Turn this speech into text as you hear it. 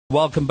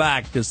Welcome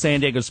back to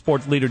San Diego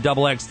Sports Leader XX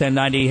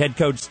 1090, head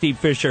coach Steve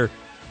Fisher.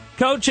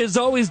 Coach, as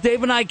always,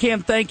 Dave and I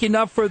can't thank you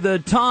enough for the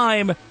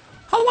time.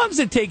 How long does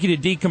it take you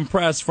to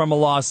decompress from a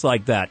loss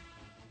like that?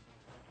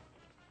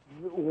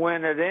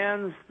 When it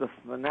ends, the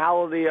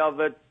finality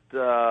of it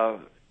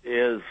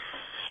is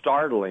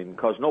startling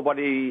because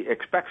nobody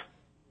expects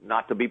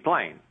not to be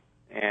playing.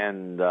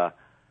 And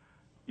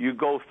you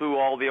go through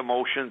all the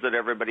emotions that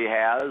everybody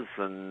has,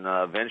 and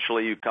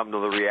eventually you come to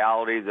the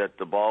reality that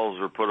the balls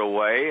are put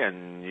away,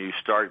 and you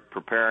start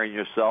preparing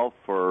yourself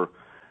for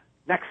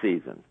next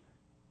season.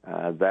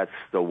 That's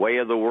the way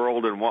of the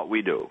world and what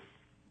we do.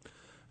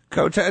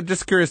 Coach, I'm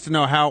just curious to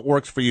know how it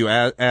works for you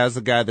as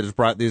the guy that has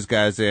brought these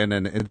guys in,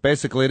 and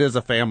basically it is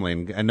a family.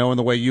 And knowing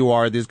the way you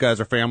are, these guys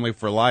are family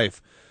for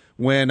life.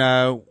 When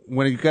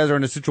you guys are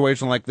in a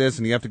situation like this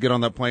and you have to get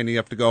on that plane and you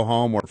have to go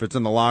home, or if it's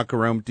in the locker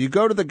room, do you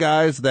go to the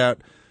guys that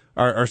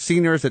are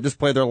seniors that just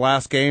play their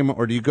last game,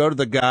 or do you go to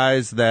the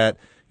guys that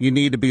you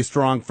need to be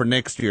strong for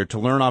next year to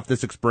learn off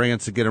this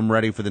experience to get them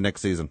ready for the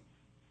next season?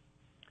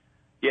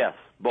 Yes,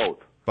 both.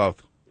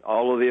 Both.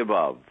 All of the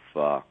above.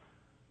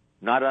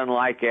 Not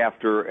unlike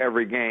after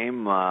every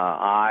game,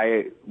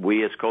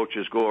 we as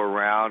coaches go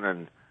around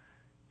and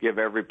give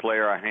every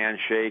player a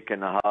handshake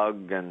and a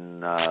hug,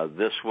 and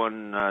this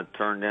one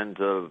turned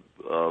into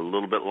a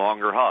little bit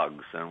longer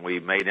hugs. And we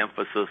made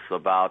emphasis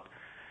about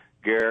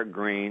Garrett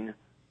Green,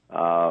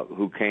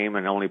 who came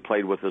and only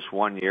played with us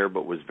 1 year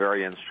but was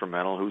very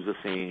instrumental, who's a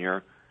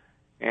senior,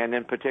 and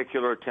in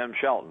particular Tim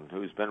Shelton,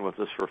 who's been with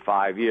us for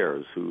 5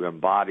 years, who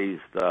embodies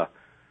the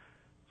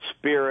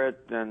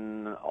spirit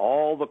and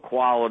all the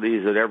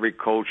qualities that every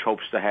coach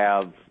hopes to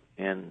have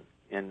in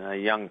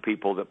young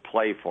people that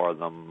play for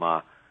them.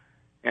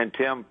 And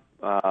Tim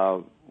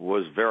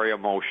was very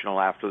emotional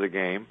after the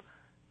game,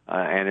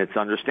 and it's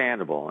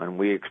understandable, and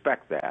we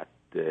expect that.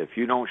 If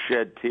you don't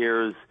shed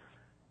tears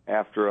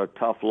after a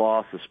tough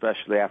loss,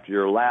 especially after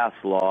your last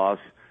loss,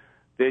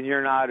 then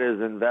you're not as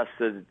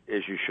invested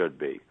as you should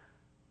be.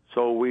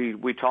 So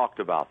we talked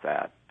about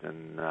that,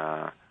 and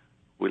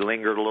we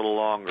lingered a little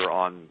longer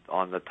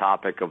on the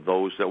topic of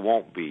those that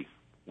won't be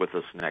with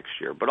us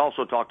next year, but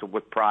also talked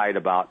with pride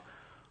about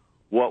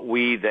what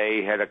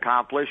they had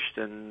accomplished,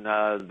 and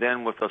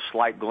then with a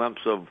slight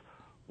glimpse of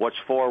what's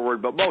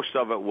forward. But most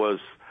of it was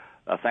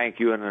a thank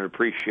you and an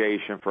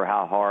appreciation for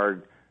how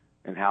hard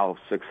and how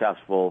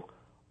successful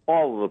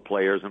all of the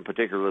players, in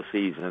particular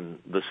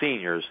the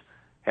seniors,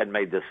 had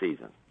made this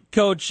season.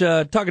 Coach,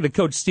 talking to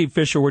Coach Steve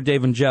Fisher, we're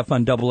Dave and Jeff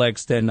on XX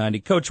 1090.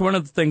 Coach, one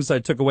of the things I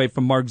took away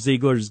from Mark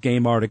Ziegler's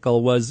game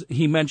article was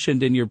he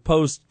mentioned in your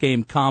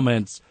post-game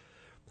comments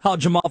how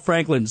Jamal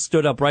Franklin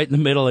stood up right in the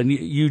middle, and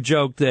you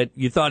joked that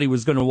you thought he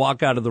was going to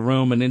walk out of the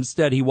room, and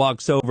instead he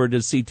walks over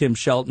to see Tim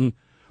Shelton,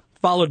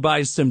 followed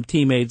by some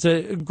teammates.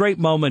 A great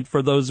moment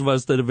for those of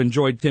us that have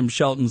enjoyed Tim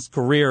Shelton's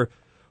career.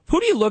 Who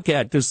do you look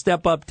at to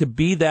step up to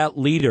be that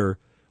leader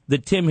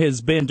that Tim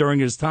has been during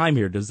his time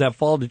here? Does that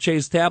fall to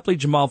Chase Tapley,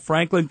 Jamal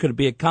Franklin? Could it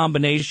be a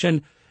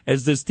combination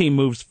as this team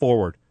moves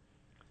forward?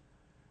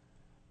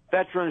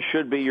 Veterans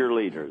should be your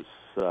leaders.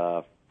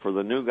 For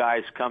the new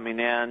guys coming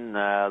in,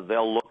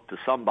 they'll look to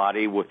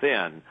somebody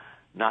within,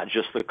 not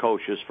just the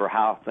coaches, for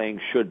how things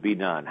should be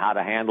done, how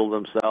to handle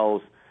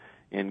themselves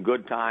in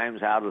good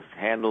times, how to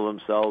handle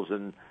themselves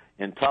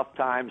in tough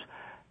times,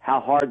 how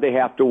hard they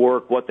have to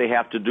work, what they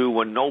have to do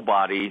when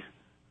nobody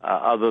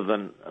other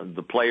than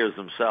the players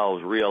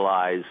themselves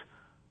realize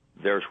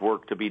there's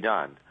work to be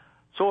done.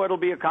 So it'll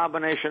be a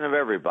combination of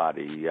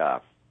everybody.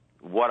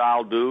 What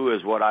I'll do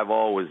is what I've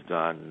always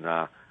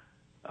done.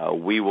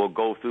 We will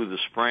go through the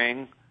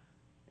spring,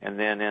 and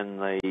then in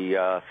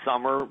the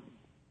summer,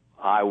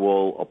 I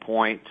will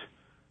appoint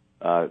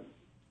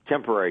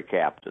temporary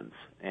captains,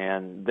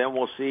 and then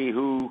we'll see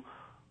who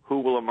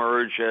will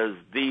emerge as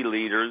the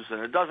leaders.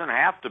 And it doesn't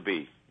have to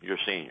be your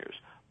seniors,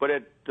 but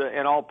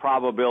in all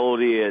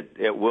probability,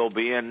 it will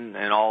be, and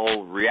in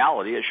all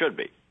reality, it should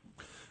be.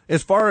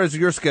 As far as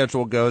your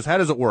schedule goes, how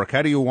does it work?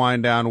 How do you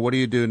wind down? What do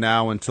you do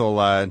now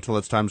until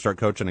it's time to start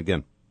coaching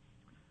again?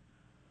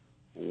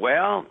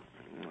 Well,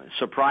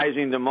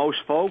 surprising to most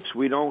folks,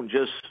 we don't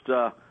just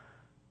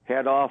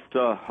head off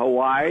to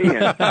Hawaii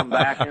and come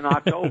back in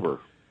October.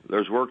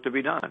 There's work to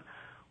be done.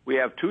 We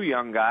have two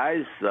young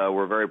guys,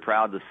 we're very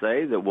proud to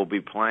say, that will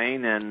be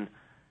playing in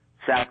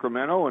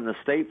Sacramento in the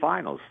state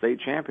finals, state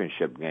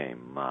championship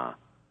game.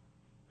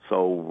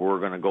 So we're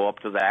going to go up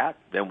to that.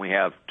 Then we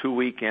have 2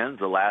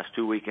 weekends. The last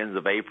 2 weekends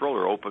of April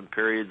are open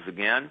periods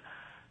again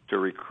to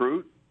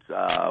recruit.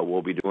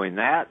 We'll be doing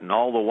that, and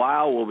all the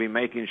while we'll be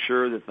making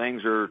sure that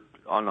things are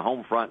on the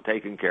home front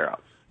taken care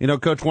of. You know,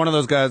 Coach, one of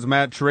those guys,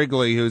 Matt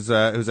Trigley, who's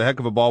a heck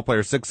of a ball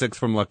player, 6'6"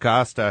 from La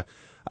Costa.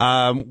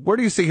 Where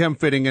do you see him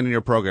fitting in your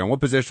program? What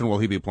position will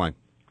he be playing?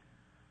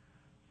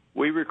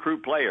 We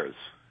recruit players,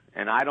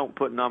 and I don't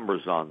put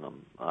numbers on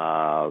them.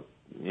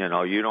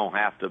 You don't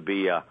have to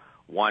be a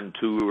 1,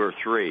 2, or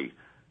 3.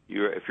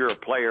 If you're a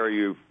player,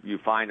 you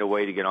find a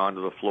way to get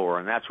onto the floor,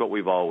 and that's what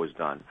we've always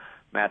done.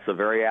 Matt's a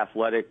very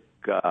athletic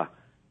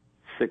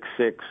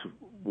 6'6"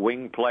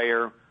 wing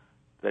player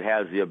that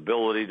has the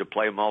ability to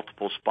play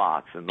multiple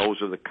spots, and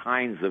those are the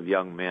kinds of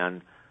young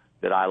men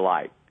that I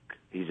like.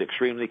 He's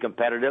extremely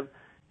competitive.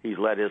 He's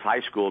led his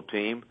high school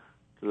team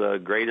to the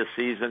greatest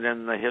season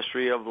in the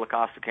history of La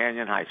Costa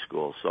Canyon High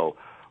School. So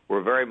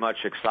we're very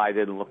much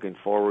excited and looking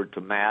forward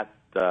to Matt.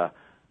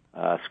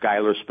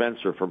 Skylar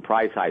Spencer from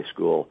Price High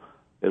School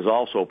is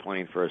also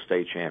playing for a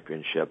state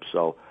championship.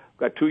 So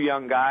we've got two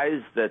young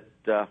guys that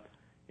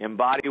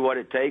embody what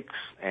it takes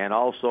and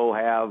also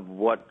have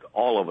what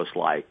all of us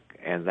like,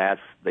 and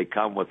that's they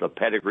come with a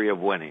pedigree of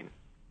winning.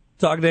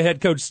 Talking to head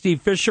coach Steve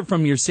Fisher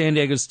from your San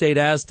Diego State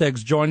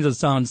Aztecs, joins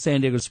us on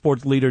San Diego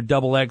Sports Leader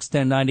XX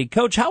 1090.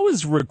 Coach, how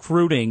has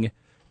recruiting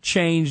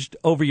changed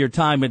over your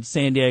time at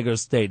San Diego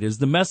State? Is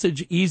the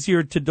message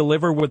easier to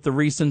deliver with the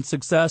recent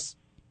success?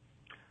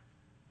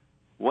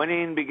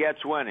 Winning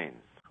begets winning.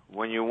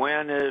 When you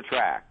win, it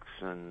attracts.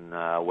 And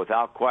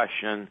without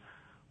question,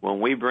 when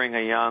we bring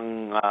a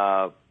young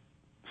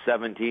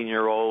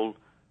 17-year-old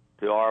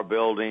to our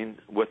building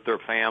with their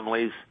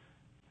families,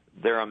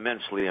 they're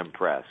immensely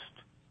impressed.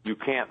 You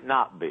can't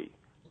not be.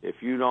 If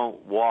you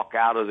don't walk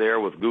out of there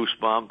with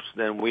goosebumps,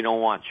 then we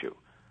don't want you.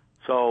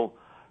 So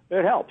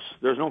it helps.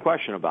 There's no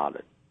question about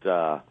it.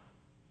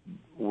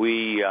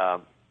 We've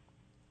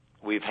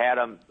had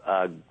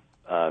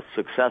a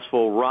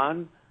successful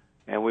run,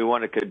 and we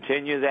want to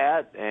continue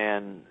that.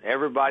 And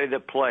everybody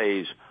that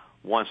plays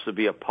wants to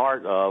be a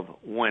part of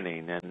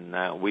winning,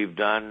 and we've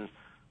done,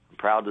 I'm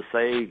proud to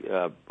say,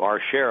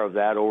 our share of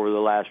that over the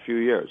last few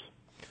years.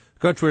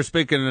 Coach, we were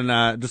speaking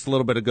just a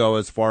little bit ago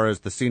as far as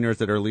the seniors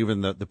that are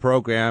leaving the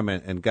program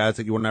and guys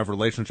that you want to have a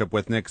relationship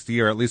with next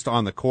year, at least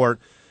on the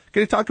court. Can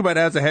you talk about,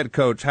 as a head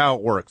coach, how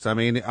it works? I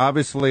mean,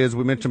 obviously, as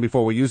we mentioned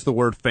before, we use the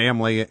word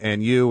family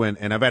and you,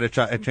 and I've had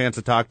a chance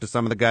to talk to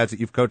some of the guys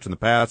that you've coached in the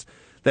past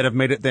that have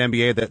made it to the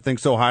NBA that think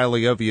so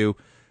highly of you.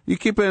 You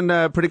keep in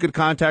pretty good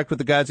contact with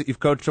the guys that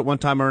you've coached at one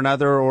time or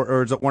another,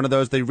 or is it one of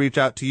those they reach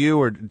out to you,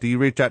 or do you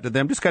reach out to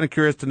them? Just kind of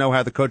curious to know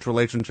how the coach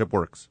relationship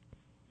works.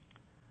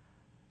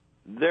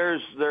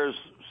 There's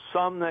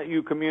some that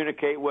you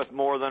communicate with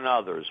more than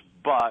others,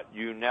 but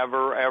you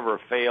never, ever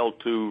fail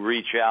to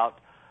reach out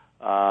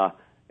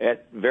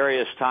at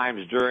various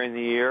times during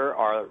the year,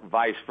 or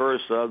vice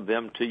versa,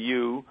 them to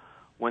you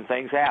when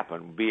things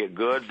happen, be it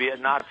good, be it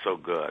not so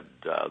good.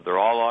 They're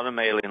all on a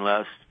mailing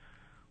list.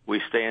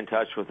 We stay in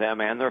touch with them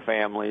and their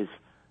families.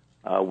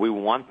 We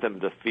want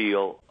them to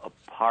feel a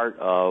part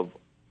of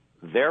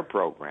their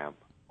program,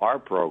 our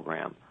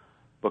program,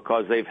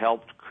 because they've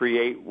helped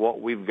create what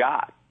we've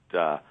got.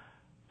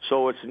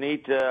 So it's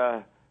neat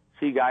to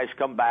see guys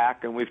come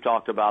back, and we've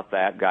talked about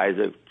that, guys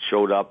that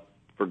showed up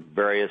for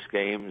various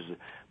games,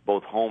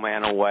 both home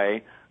and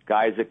away,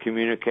 guys that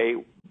communicate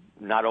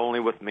not only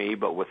with me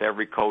but with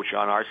every coach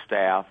on our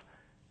staff.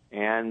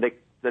 And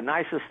the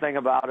nicest thing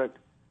about it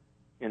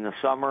in the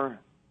summer,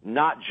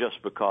 not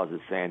just because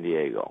it's San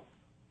Diego,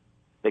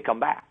 they come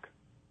back.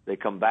 They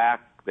come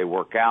back, they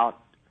work out,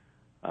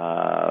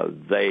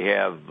 they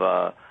have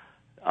a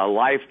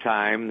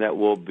lifetime that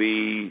will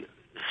be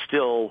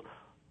still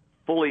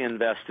fully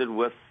invested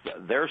with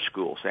their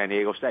school, San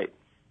Diego State.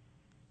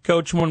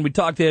 Coach, when we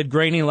talked to Ed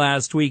Graney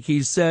last week,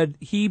 he said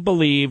he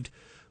believed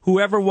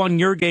whoever won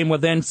your game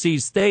with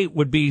NC State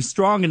would be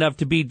strong enough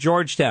to beat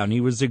Georgetown. He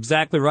was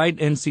exactly right.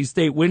 NC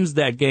State wins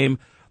that game.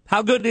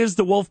 How good is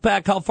the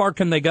Wolfpack? How far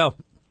can they go?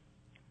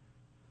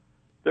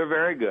 They're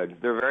very good.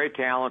 They're very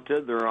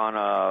talented. They're on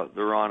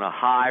a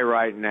high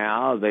right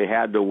now. They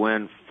had to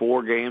win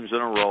 4 games in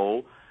a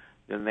row.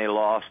 Then they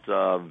lost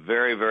a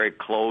very, very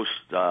close,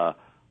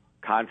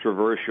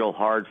 controversial,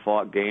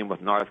 hard-fought game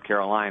with North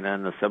Carolina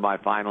in the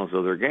semifinals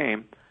of their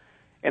game,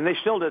 and they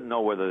still didn't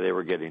know whether they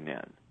were getting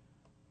in.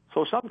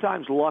 So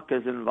sometimes luck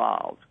is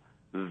involved.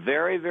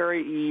 Very,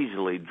 very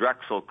easily,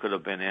 Drexel could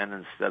have been in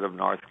instead of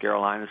North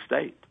Carolina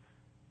State,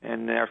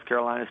 and North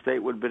Carolina State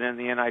would have been in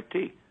the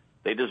NIT.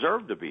 They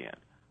deserve to be in,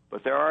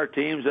 but there are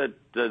teams that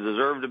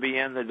deserve to be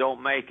in that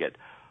don't make it.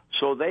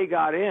 So they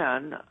got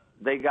in.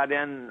 They got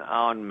in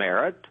on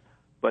merit,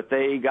 but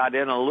they got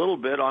in a little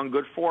bit on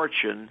good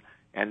fortune,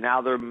 and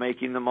now they're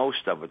making the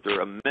most of it.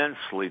 They're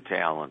immensely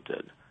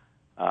talented,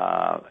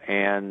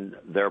 and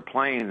they're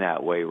playing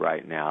that way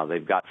right now.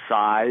 They've got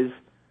size.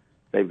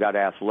 They've got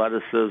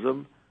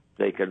athleticism.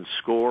 They can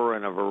score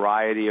in a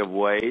variety of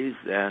ways,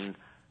 and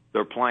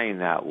they're playing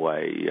that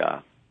way.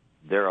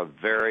 They're a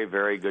very,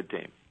 very good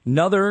team.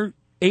 Another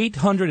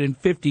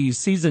 850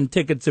 season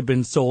tickets have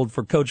been sold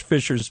for Coach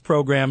Fisher's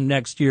program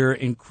next year.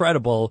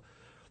 Incredible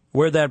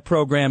where that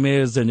program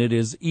is, and it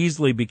has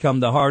easily become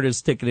the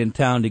hardest ticket in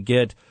town to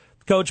get.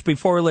 Coach,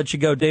 before we let you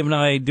go, Dave and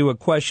I do a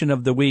question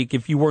of the week.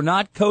 If you were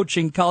not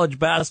coaching college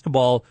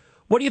basketball,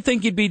 what do you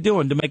think you'd be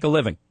doing to make a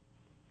living?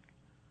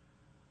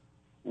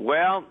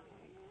 Well,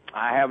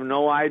 I have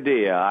no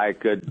idea. I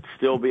could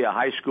still be a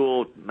high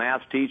school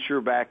math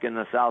teacher back in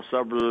the south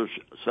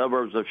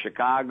suburbs of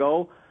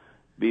Chicago,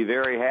 be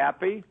very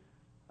happy.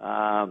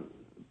 Or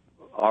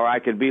I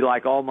could be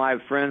like all my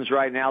friends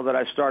right now that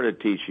I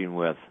started teaching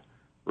with,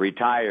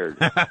 retired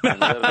and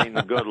living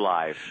the good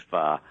life.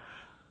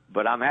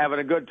 But I'm having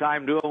a good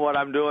time doing what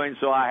I'm doing,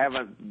 so I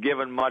haven't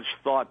given much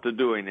thought to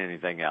doing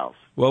anything else.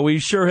 Well, we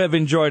sure have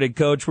enjoyed it,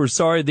 Coach. We're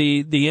sorry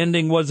the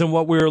ending wasn't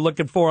what we were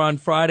looking for on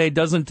Friday.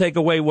 Doesn't take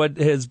away what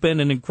has been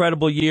an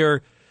incredible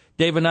year.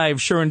 Dave and I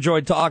have sure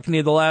enjoyed talking to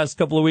you the last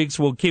couple of weeks.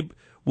 We'll keep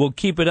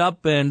it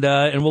up, and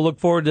we'll look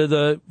forward to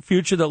the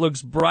future that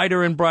looks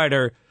brighter and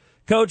brighter.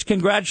 Coach,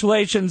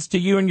 congratulations to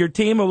you and your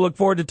team, and we'll look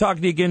forward to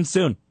talking to you again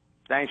soon.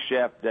 Thanks,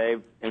 Jeff,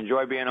 Dave.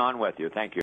 Enjoy being on with you. Thank you.